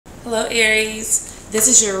Hello Aries, this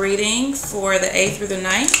is your reading for the 8th through the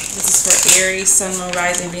 9th. This is for Aries, Sun, Moon,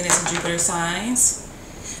 Rising, Venus, and Jupiter signs.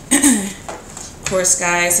 Of course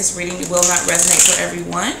guys, this reading will not resonate for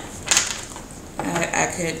everyone.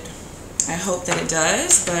 I hope that it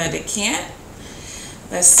does, but it can't.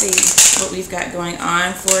 Let's see what we've got going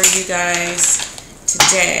on for you guys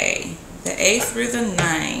today. The 8th through the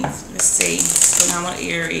 9th. Let's see what's going on with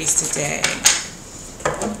Aries today.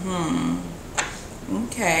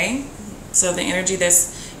 Okay, so the energy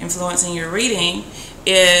that's influencing your reading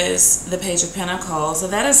is the Page of Pentacles. So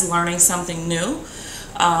that is learning something new.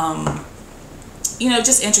 You know,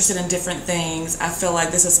 just interested in different things. I feel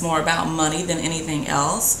like this is more about money than anything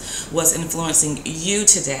else. What's influencing you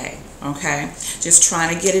today, okay? Just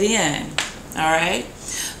trying to get it in, all right?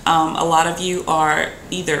 A lot of you are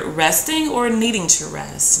either resting or needing to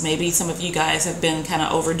rest. Maybe some of you guys have been kind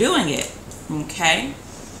of overdoing it, okay?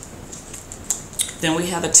 Then we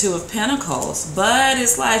have the Two of Pentacles, but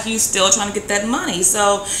it's like you still trying to get that money.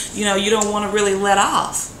 So, you know, you don't want to really let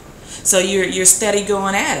off. So you're steady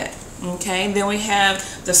going at it, okay? Then we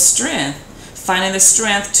have the Strength, finding the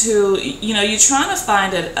strength to, you know, you're trying to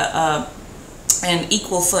find an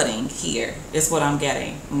equal footing here is what I'm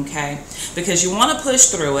getting, okay? Because you want to push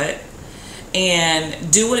through it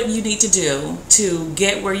and do what you need to do to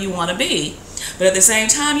get where you want to be. But at the same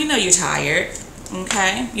time, you know you're tired,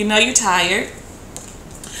 okay? You know you're tired.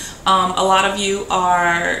 A lot of you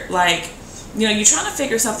are like, you know, you're trying to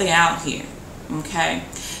figure something out here, okay?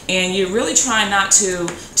 And you're really trying not to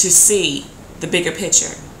see the bigger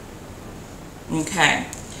picture, okay?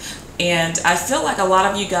 And I feel like a lot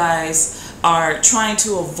of you guys are trying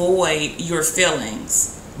to avoid your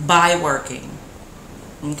feelings by working,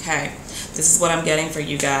 okay? This is what I'm getting for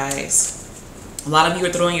you guys. A lot of you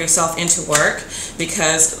are throwing yourself into work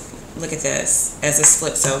because, look at this, as this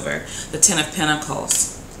flips over, the Ten of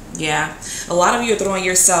Pentacles. Yeah, a lot of you are throwing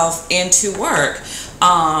yourself into work,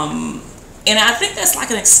 and I think that's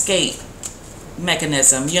like an escape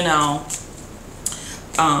mechanism, you know,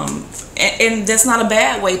 and that's not a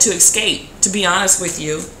bad way to escape, to be honest with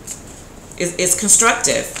you. It's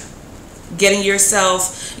constructive, getting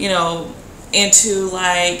yourself, you know, into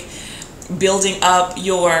like building up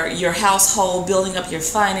your household, building up your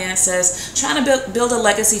finances, trying to build a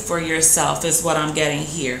legacy for yourself is what I'm getting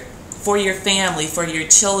here. For your family, for your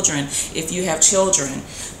children, if you have children.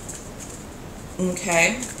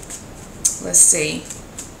 Okay, let's see.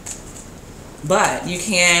 But you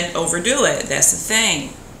can't overdo it. That's the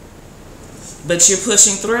thing. But you're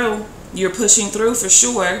pushing through. You're pushing through for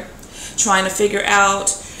sure. Trying to figure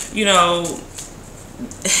out, you know,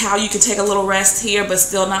 how you can take a little rest here but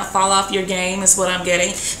still not fall off your game is what I'm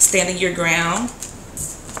getting. Standing your ground.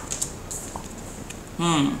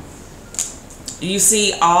 You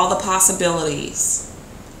see all the possibilities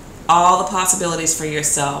for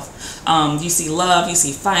yourself. You see love, you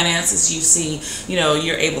see finances, you see, you know,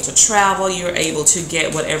 you're able to travel, you're able to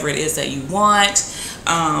get whatever it is that you want,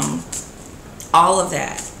 all of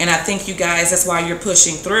that. And I think you guys, that's why you're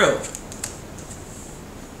pushing through.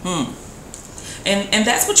 And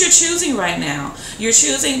that's what you're choosing right now. You're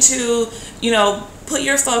choosing to, you know, put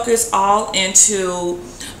your focus all into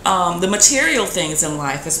the material things in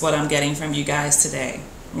life is what I'm getting from you guys today,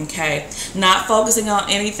 okay? Not focusing on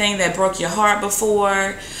anything that broke your heart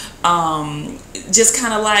before, just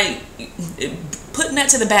kind of like putting that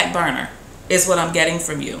to the back burner is what I'm getting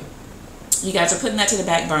from you. You guys are putting that to the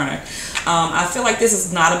back burner. I feel like this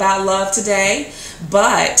is not about love today,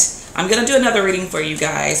 but I'm going to do another reading for you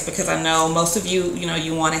guys because I know most of you, you know,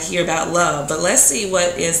 you want to hear about love. But let's see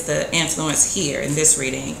what is the influence here in this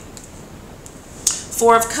reading.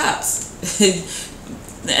 Four of Cups.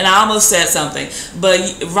 And I almost said something. But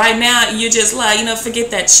right now, you're just like, you know, forget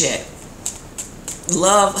that shit.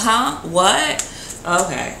 Love, huh? What?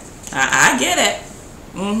 Okay. I get it.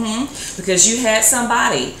 Because you had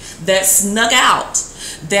somebody that snuck out,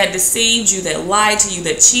 that deceived you, that lied to you,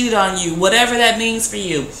 that cheated on you, whatever that means for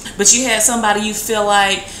you. But you had somebody you feel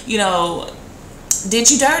like, you know, did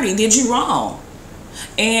you dirty, did you wrong.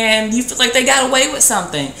 And you feel like they got away with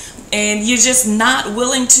something. And you're just not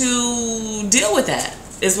willing to deal with that,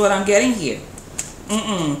 is what I'm getting here.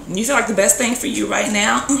 You feel like the best thing for you right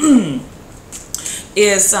now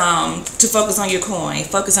is to focus on your coin,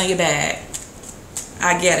 focus on your bag.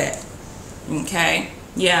 I get it. Okay?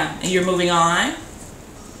 Yeah, and you're moving on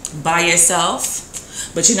by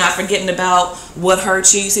yourself, but you're not forgetting about what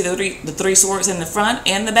hurt you. You see the three swords in the front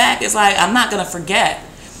and the back. It's like, I'm not going to forget.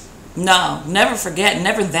 No, never forget,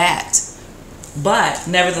 never that. But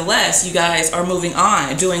nevertheless, you guys are moving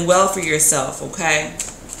on, doing well for yourself, okay?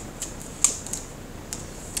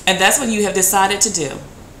 And that's what you have decided to do.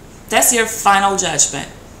 That's your final judgment.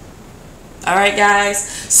 All right, guys.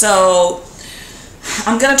 So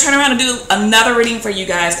I'm going to turn around and do another reading for you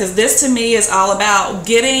guys, because this to me is all about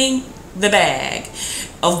getting the bag,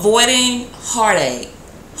 avoiding heartache,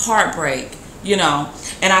 heartbreak, you know.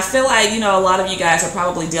 And I feel like, you know, a lot of you guys are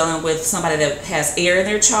probably dealing with somebody that has air in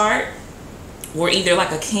their chart, or either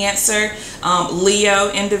like a Cancer,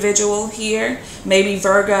 Leo individual here, maybe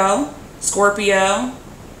Virgo, Scorpio.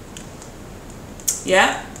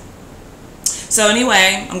 Yeah. So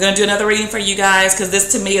anyway, I'm going to do another reading for you guys, because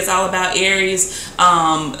this to me is all about Aries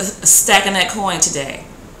stacking that coin today.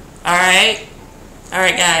 All right? All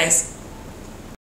right, guys.